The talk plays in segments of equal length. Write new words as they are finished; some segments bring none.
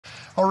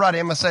Alrighty,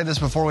 I'm gonna say this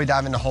before we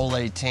dive into hole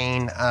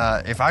 18.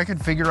 If I could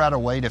figure out a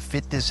way to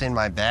fit this in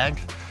my bag,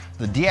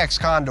 the DX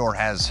Condor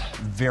has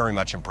very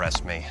much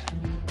impressed me.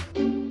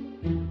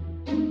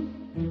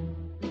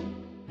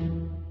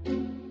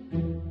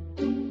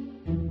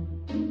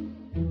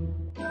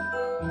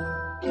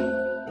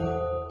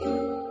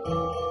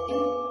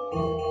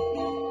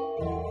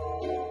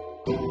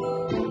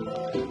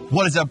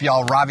 What is up,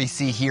 y'all? Robbie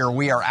C here.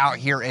 We are out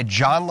here at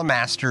John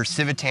LeMaster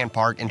Civitan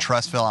Park in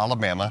Trussville,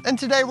 Alabama. And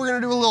today we're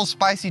gonna do a little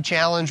spicy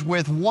challenge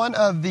with one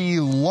of the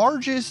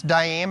largest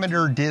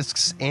diameter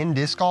discs in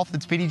disc golf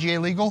that's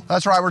PDGA legal.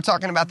 That's right, we're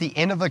talking about the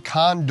Innova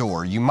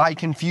Condor. You might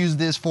confuse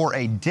this for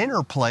a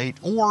dinner plate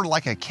or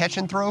like a catch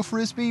and throw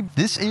Frisbee.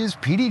 This is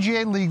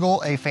PDGA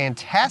legal, a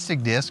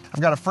fantastic disc.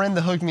 I've got a friend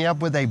that hooked me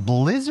up with a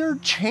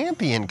Blizzard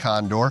Champion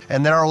Condor,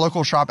 and then our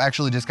local shop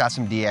actually just got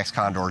some DX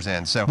Condors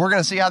in. So we're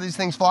gonna see how these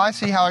things fly,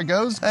 see how it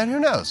goes, and who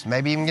knows,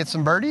 maybe even get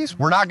some birdies.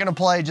 We're not gonna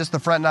play just the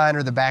front nine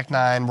or the back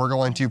nine. We're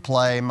going to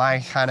play my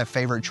kind of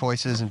favorite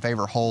choices and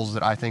favorite holes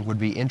that I think would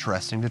be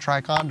interesting to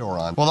try Condor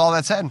on. With all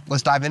that said,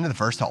 let's dive into the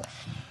first hole.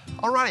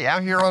 Alrighty,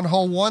 out here on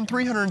hole 1,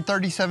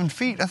 337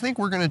 feet. I think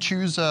we're gonna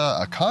choose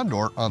a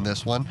Condor on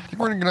this one. I think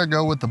we're gonna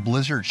go with the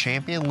Blizzard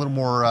Champion, a little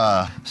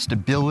more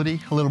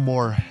stability, a little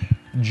more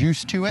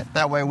juice to it.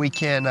 That way we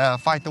can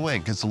fight the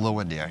wind because it's a little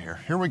windy out here.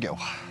 Here we go.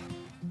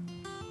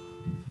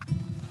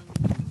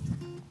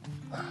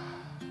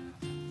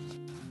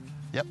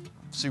 Yep,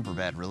 super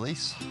bad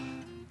release.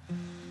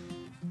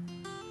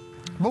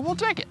 But we'll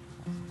take it.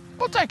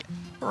 We'll take it.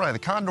 All right, the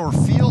Condor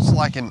feels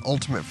like an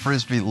ultimate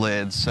Frisbee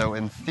lid, so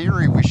in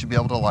theory we should be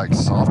able to like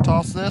soft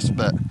toss this,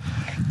 but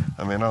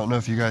I mean, I don't know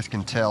if you guys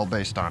can tell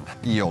based on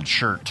the old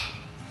shirt.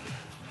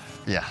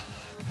 Yeah,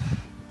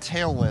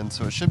 tailwind,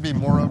 so it should be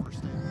more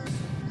oversteer.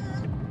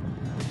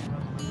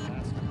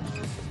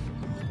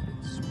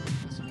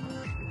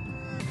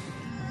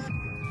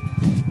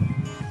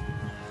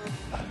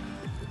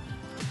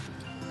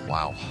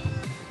 Wow.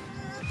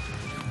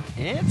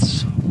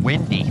 It's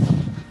windy.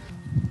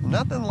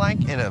 Nothing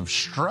like an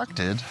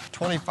obstructed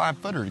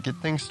 25-footer to get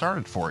things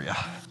started for you.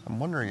 I'm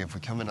wondering if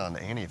we come in on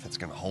Annie if it's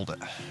gonna hold it.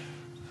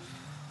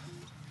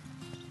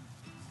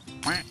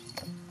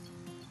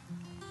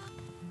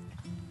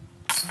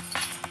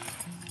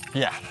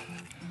 Yeah.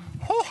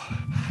 Whew.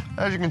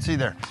 As you can see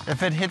there,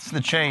 if it hits the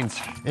chains,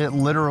 it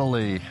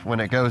literally, when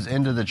it goes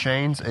into the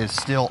chains, is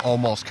still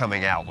almost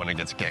coming out when it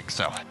gets kicked.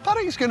 So,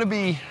 putting is gonna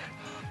be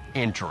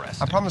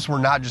interesting. I promise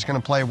we're not just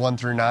gonna play 1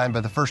 through 9,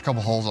 but the first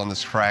couple holes on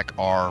this track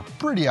are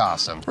pretty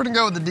awesome. We're gonna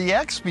go with the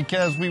DX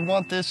because we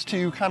want this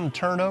to kind of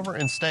turn over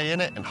and stay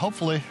in it, and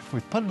hopefully if we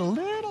put it a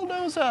little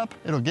nose up,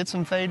 it'll get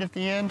some fade at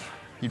the end.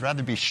 You'd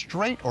rather be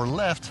straight or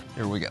left.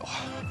 Here we go.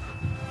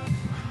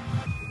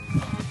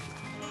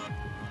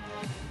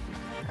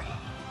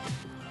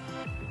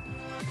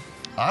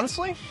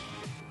 Honestly,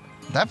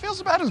 that feels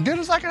about as good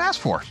as I can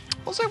ask for.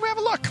 We'll see if we have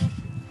a look.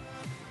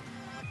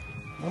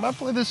 When I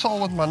play this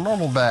hole with my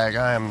normal bag,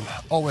 I am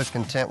always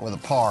content with a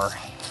par.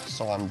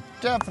 So I'm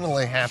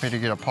definitely happy to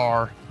get a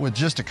par with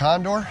just a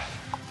Condor.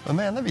 But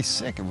man, that'd be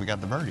sick if we got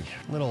the birdie.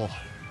 Little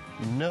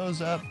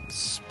nose up,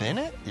 spin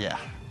it? Yeah,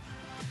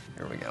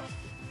 here we go.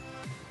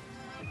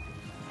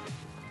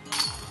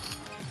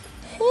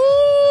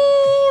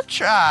 Ooh,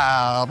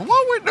 child,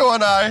 what we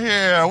doing out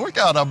here? We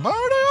got a birdie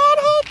on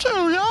hole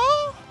 2,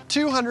 y'all.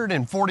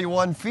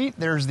 241 feet,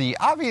 there's the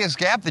obvious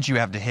gap that you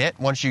have to hit.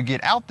 Once you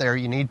get out there,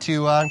 you need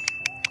to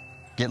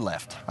get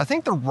left. I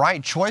think the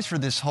right choice for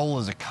this hole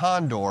is a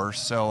Condor,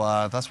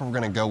 so that's what we're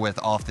gonna go with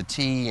off the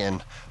tee,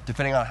 and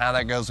depending on how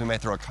that goes, we may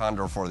throw a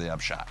Condor for the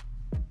upshot.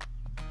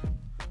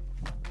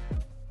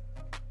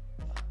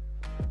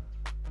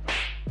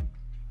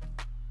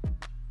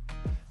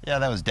 Yeah,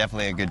 that was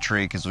definitely a good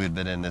tree because we'd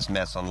been in this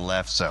mess on the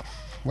left, so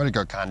way to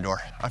go, Condor.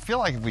 I feel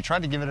like if we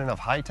tried to give it enough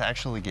height to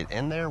actually get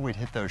in there, we'd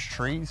hit those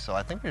trees, so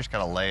I think we just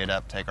gotta lay it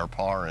up, take our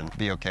par, and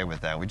be okay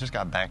with that. We just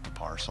got back to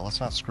par, so let's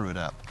not screw it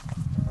up.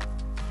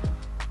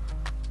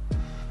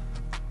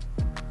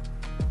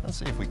 Let's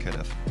see if we could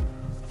have.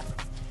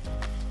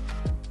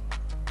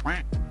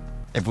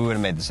 If we would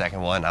have made the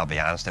second one, I'll be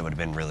honest, it would have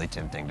been really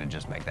tempting to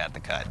just make that the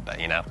cut. But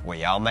you know,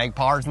 we all make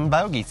pars and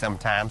bogeys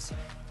sometimes.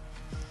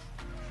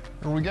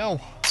 Here we go.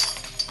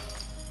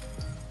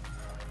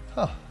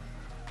 Huh.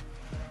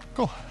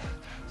 Cool.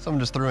 Someone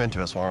just threw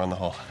into us while we're on the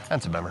hole.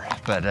 That's a bummer,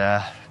 but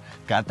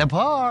got the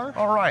par.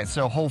 All right,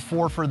 so hole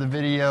 4 for the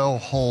video,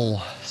 hole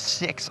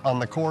 6 on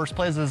the course.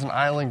 Plays as an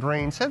island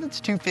green. Said it's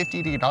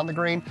 250 to get on the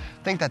green.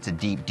 I think that's a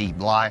deep, deep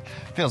lie.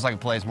 Feels like it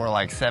plays more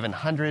like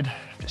 700.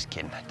 Just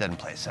kidding, it doesn't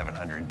play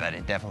 700, but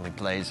it definitely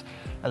plays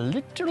a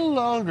little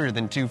longer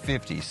than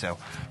 250. So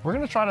we're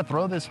gonna try to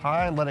throw this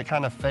high and let it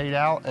kind of fade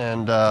out.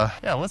 And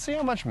yeah, let's see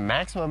how much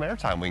maximum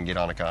airtime we can get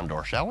on a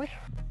Condor, shall we?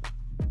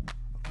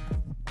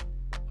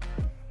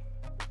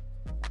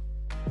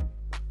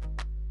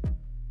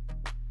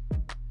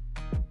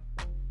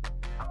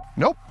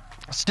 Nope,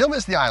 still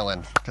missed the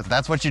island, because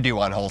that's what you do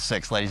on hole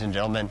 6, ladies and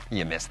gentlemen.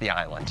 You miss the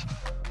island.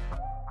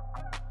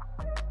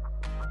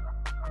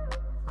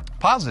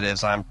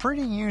 Positives, I'm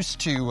pretty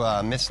used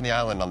to missing the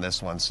island on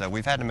this one, so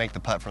we've had to make the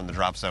putt from the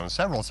drop zone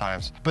several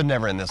times, but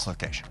never in this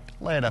location.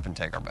 Lay it up and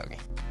take our bogey.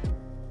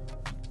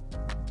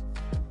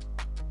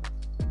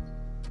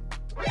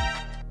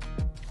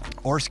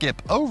 Or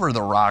skip over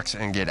the rocks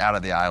and get out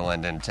of the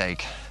island and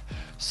take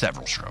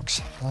several strokes.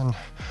 1,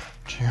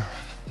 2,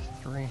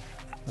 3.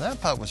 That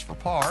putt was for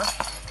par,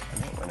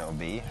 and that went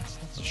OB.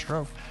 That's a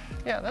stroke.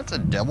 Yeah, that's a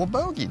double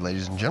bogey,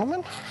 ladies and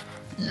gentlemen.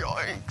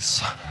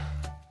 Yikes.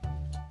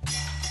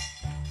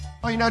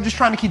 Oh, you know, just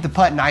trying to keep the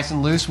putt nice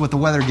and loose with the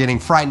weather getting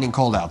frightening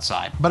cold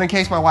outside. But in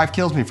case my wife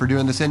kills me for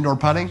doing this indoor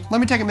putting,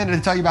 let me take a minute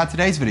to tell you about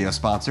today's video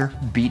sponsor,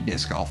 Beat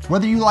Disc Golf.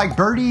 Whether you like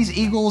birdies,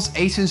 eagles,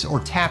 aces,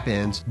 or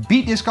tap-ins,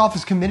 Beat Disc Golf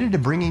is committed to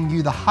bringing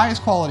you the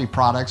highest quality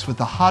products with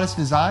the hottest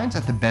designs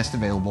at the best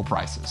available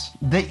prices.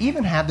 They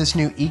even have this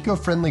new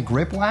eco-friendly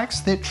grip wax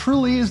that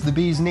truly is the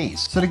bee's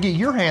knees. So to get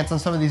your hands on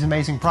some of these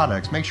amazing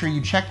products, make sure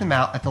you check them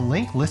out at the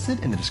link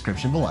listed in the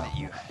description below.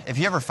 If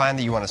you ever find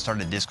that you want to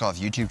start a disc golf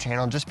YouTube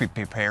channel, just be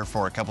prepared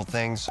for a couple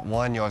things.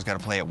 1, you always got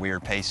to play at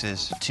weird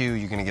paces. 2,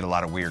 you're going to get a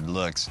lot of weird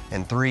looks.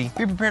 And 3,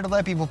 be prepared to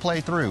let people play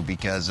through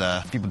because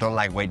people don't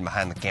like waiting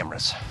behind the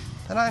cameras.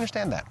 And I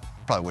understand that.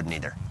 Probably wouldn't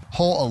either.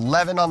 Hole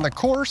 11 on the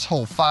course,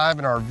 hole 5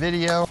 in our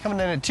video. Coming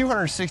in at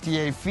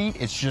 268 feet.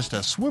 It's just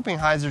a swooping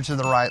hyzer to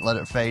the right, let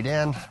it fade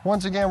in.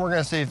 Once again, we're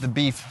going to see if the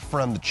beef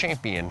from the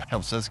champion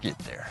helps us get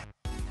there.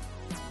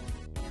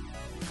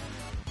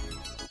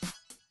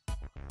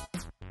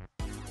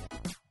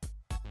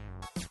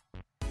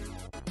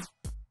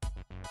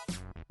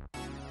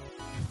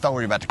 Thought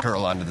we were about to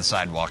curl onto the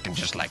sidewalk and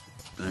just like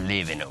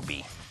live in OB.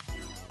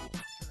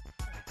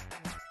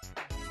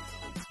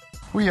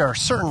 We are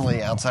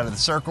certainly outside of the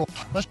circle.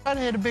 Let's try to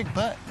hit a big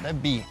putt.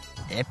 That'd be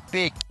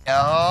epic,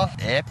 y'all.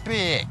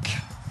 Epic.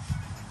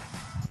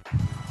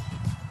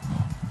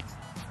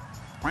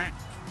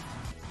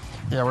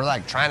 Yeah, we're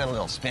like trying a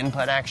little spin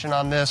putt action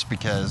on this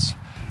because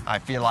I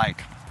feel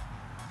like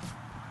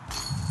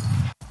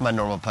my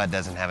normal putt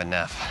doesn't have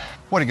enough.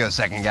 Way to go,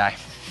 second guy.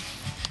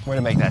 Way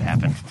to make that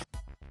happen.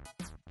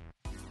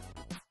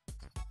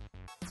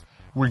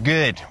 We're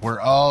good. We're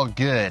all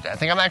good. I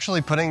think I'm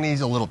actually putting these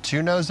a little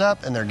too nose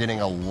up and they're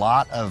getting a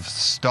lot of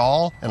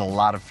stall and a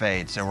lot of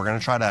fade. So we're gonna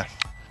try to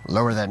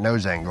lower that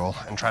nose angle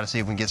and try to see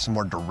if we can get some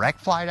more direct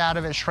flight out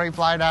of it, straight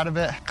flight out of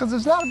it. Cause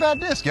it's not a bad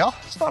disc, y'all.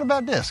 It's not a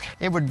bad disc.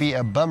 It would be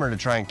a bummer to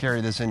try and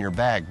carry this in your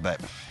bag, but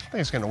I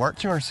think it's gonna work.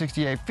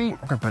 268 feet.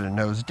 We're gonna put a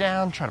nose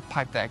down, try to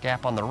pipe that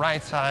gap on the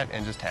right side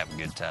and just have a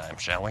good time,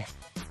 shall we?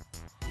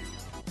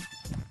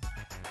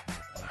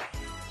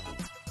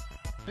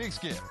 Big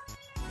skip.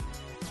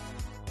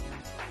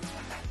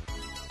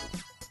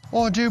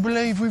 Well, I do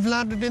believe we've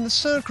landed in the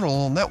circle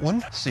on that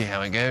one. See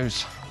how it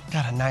goes.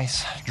 Got a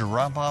nice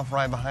drop off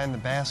right behind the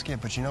basket,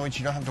 but you know what?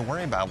 You don't have to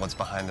worry about what's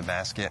behind the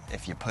basket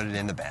if you put it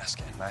in the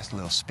basket. Nice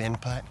little spin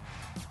putt.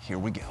 Here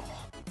we go.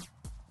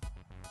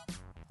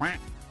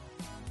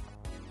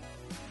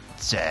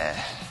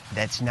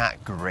 That's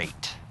not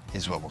great,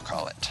 is what we'll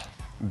call it.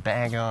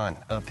 Bag on,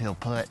 uphill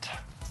putt.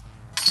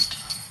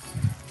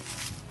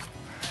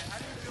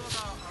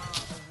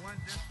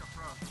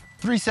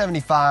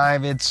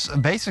 375, it's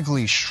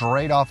basically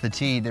straight off the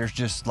tee. There's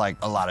just like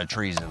a lot of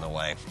trees in the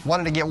way.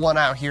 Wanted to get one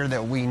out here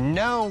that we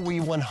know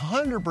we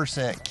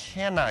 100%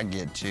 cannot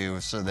get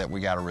to, so that we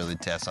got to really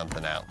test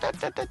something out.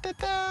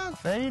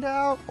 Fade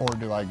out, or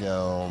do I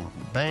go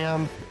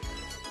bam?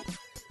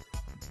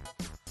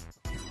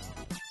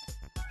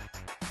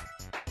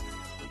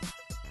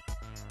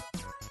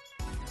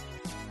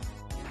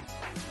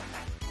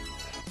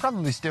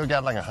 Probably still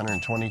got like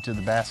 120 to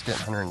the basket,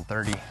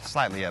 130,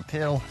 slightly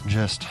uphill.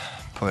 Just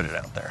put it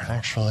out there.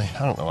 Actually,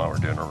 I don't know why we're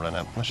doing a run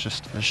up. Let's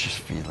just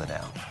feel it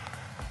out.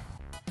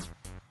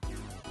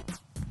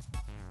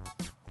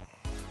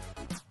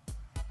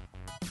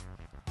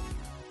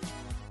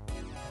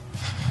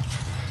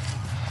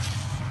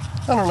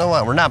 I don't know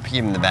why. We're not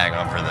keeping the bag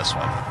on for this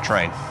one.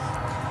 Train.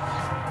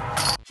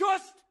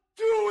 Just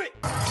do it!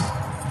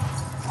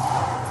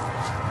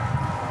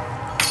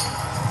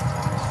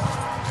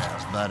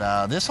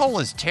 But this hole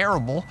is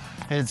terrible.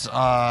 It's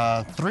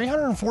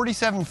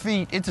 347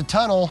 feet. It's a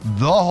tunnel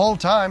the whole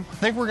time. I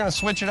think we're gonna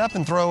switch it up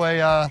and throw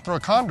a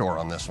Condor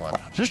on this one.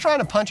 Just trying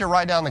to punch it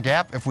right down the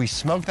gap. If we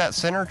smoke that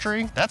center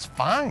tree, that's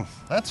fine.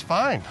 That's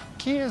fine.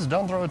 Key is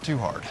don't throw it too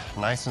hard.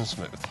 Nice and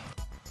smooth.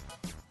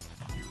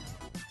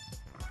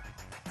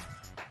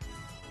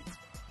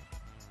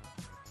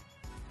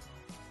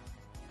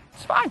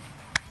 It's fine.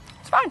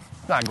 It's fine.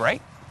 Not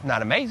great,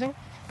 not amazing,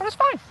 but it's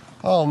fine.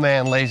 Oh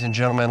man, ladies and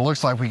gentlemen,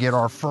 looks like we get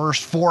our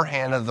first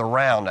forehand of the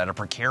round at a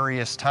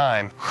precarious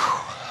time.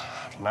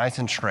 Whew. Nice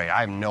and straight.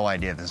 I have no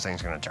idea if this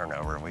thing's gonna turn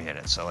over if we hit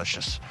it, so let's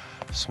just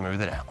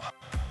smooth it out.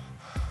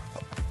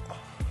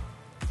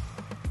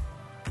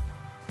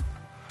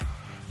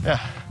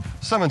 Yeah,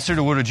 summon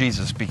pseudo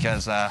Jesus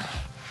because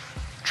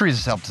trees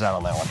has helped us out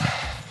on that one.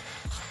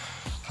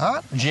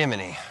 Hot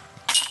Jiminy.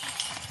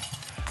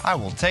 I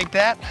will take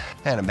that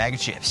and a bag of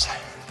chips.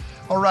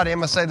 Alrighty, I'm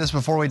gonna say this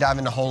before we dive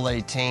into hole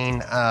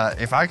 18.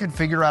 If I could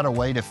figure out a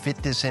way to fit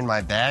this in my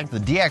bag, the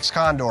DX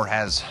Condor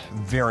has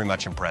very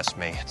much impressed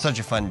me. Such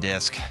a fun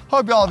disc.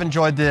 Hope y'all have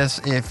enjoyed this.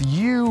 If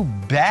you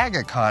bag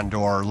a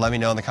Condor, let me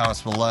know in the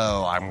comments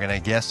below. I'm gonna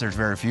guess there's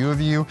very few of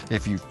you.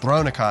 If you've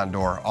thrown a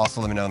Condor, also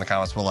let me know in the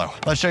comments below.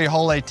 Let's show you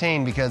hole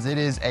 18 because it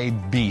is a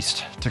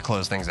beast to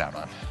close things out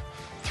on.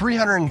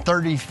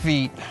 330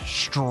 feet,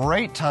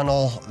 straight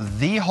tunnel,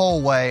 the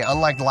whole way.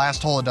 Unlike the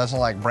last hole, it doesn't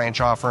like branch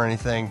off or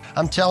anything.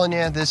 I'm telling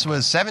you, this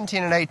was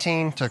 17 and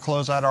 18 to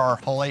close out our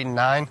hole 8 and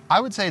 9.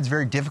 I would say it's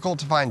very difficult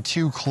to find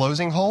two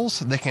closing holes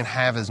that can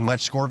have as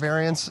much score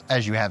variance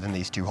as you have in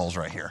these two holes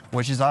right here,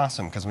 which is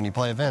awesome because when you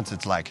play events,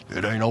 it's like,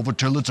 it ain't over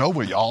till it's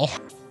over, y'all.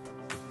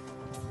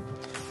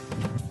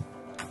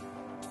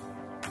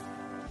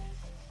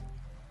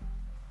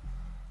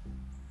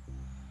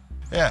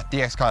 Yeah,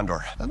 DX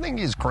Condor. That thing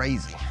is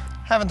crazy.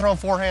 Haven't thrown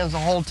forehands the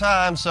whole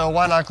time, so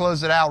why not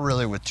close it out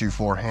really with two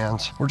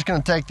forehands? We're just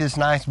gonna take this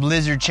nice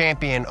Blizzard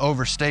Champion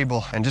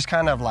overstable and just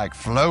kind of like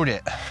float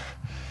it.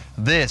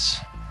 This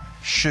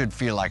should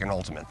feel like an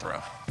ultimate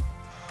throw.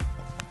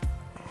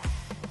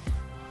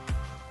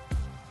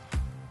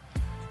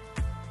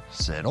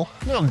 Settle.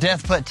 Little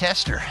death putt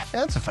tester. Yeah,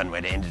 that's a fun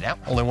way to end it out.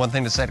 Only one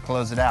thing to say to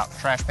close it out.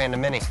 Trash Panda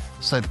Mini.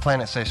 Say the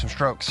planet, say some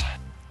strokes.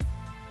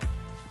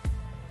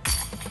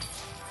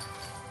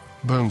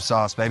 Boom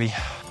sauce, baby.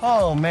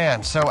 Oh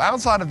man, so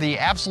outside of the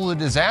absolute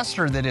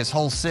disaster that is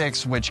hole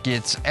 6, which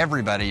gets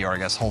everybody, or I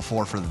guess hole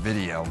 4 for the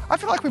video, I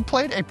feel like we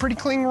played a pretty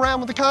clean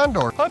round with the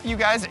Condor. Hope you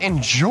guys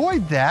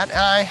enjoyed that.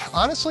 I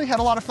honestly had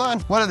a lot of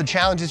fun. What other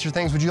challenges or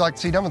things would you like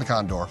to see done with the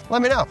Condor?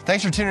 Let me know.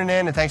 Thanks for tuning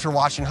in and thanks for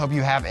watching. Hope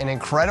you have an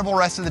incredible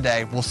rest of the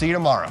day. We'll see you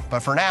tomorrow. But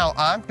for now,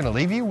 I'm gonna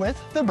leave you with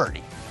the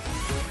birdie.